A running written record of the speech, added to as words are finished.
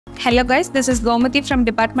Hello guys, this is Gomati from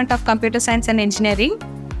Department of Computer Science and Engineering.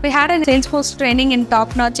 We had a Salesforce training in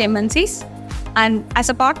top-notch MNCs, and as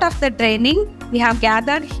a part of the training, we have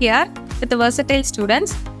gathered here with the versatile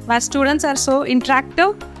students, where students are so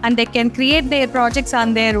interactive and they can create their projects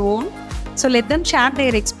on their own. So let them share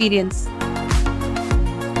their experience.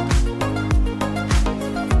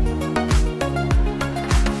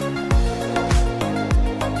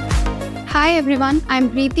 Hi everyone, I'm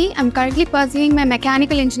Priti. I'm currently pursuing my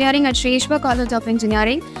mechanical engineering at Eshwar College of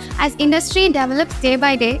Engineering. As industry develops day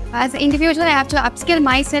by day, as an individual I have to upskill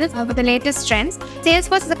myself with the latest trends.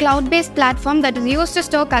 Salesforce is a cloud-based platform that is used to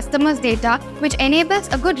store customers' data, which enables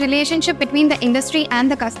a good relationship between the industry and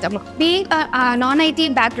the customer. Being a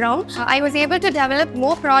non-IT background, I was able to develop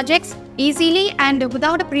more projects easily and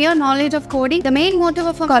without a prior knowledge of coding. The main motive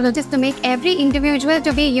of our college is to make every individual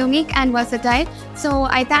to be unique and versatile. So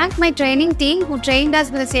I thank my training team who trained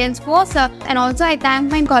us with the Salesforce, and also I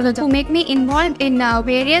thank my college who make me involved in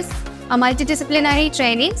various multidisciplinary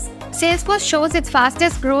trainings. Salesforce shows its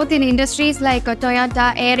fastest growth in industries like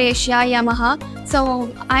Toyota, AirAsia, Yamaha.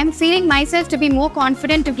 So I'm feeling myself to be more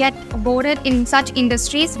confident to get boarded in such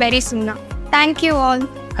industries very soon now. Thank you all.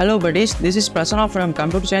 Hello buddies, this is Prasanna from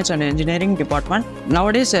Computer Science and Engineering Department.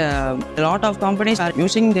 Nowadays, a lot of companies are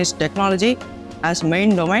using this technology as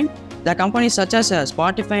main domain. The companies such as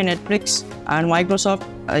Spotify, Netflix and Microsoft,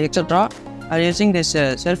 etc. are using this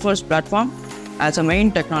Salesforce platform as a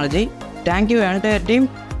main technology. Thank you entire team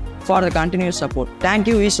for the continuous support. Thank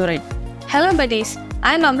you, Eshwar. Hello buddies,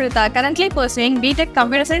 I am Amrita, currently pursuing BTech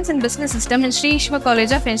Computer Science and Business System in Eshwar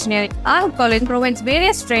College of Engineering. Our college provides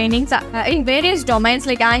various trainings in various domains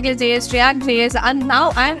like AngularJS, React.js, and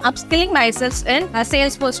now I am upskilling myself in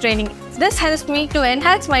Salesforce training. This helps me to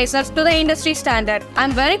enhance myself to the industry standard. I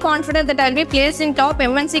am very confident that I will be placed in top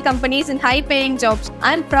MNC companies in high-paying jobs.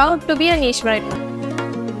 I am proud to be an Eshwar.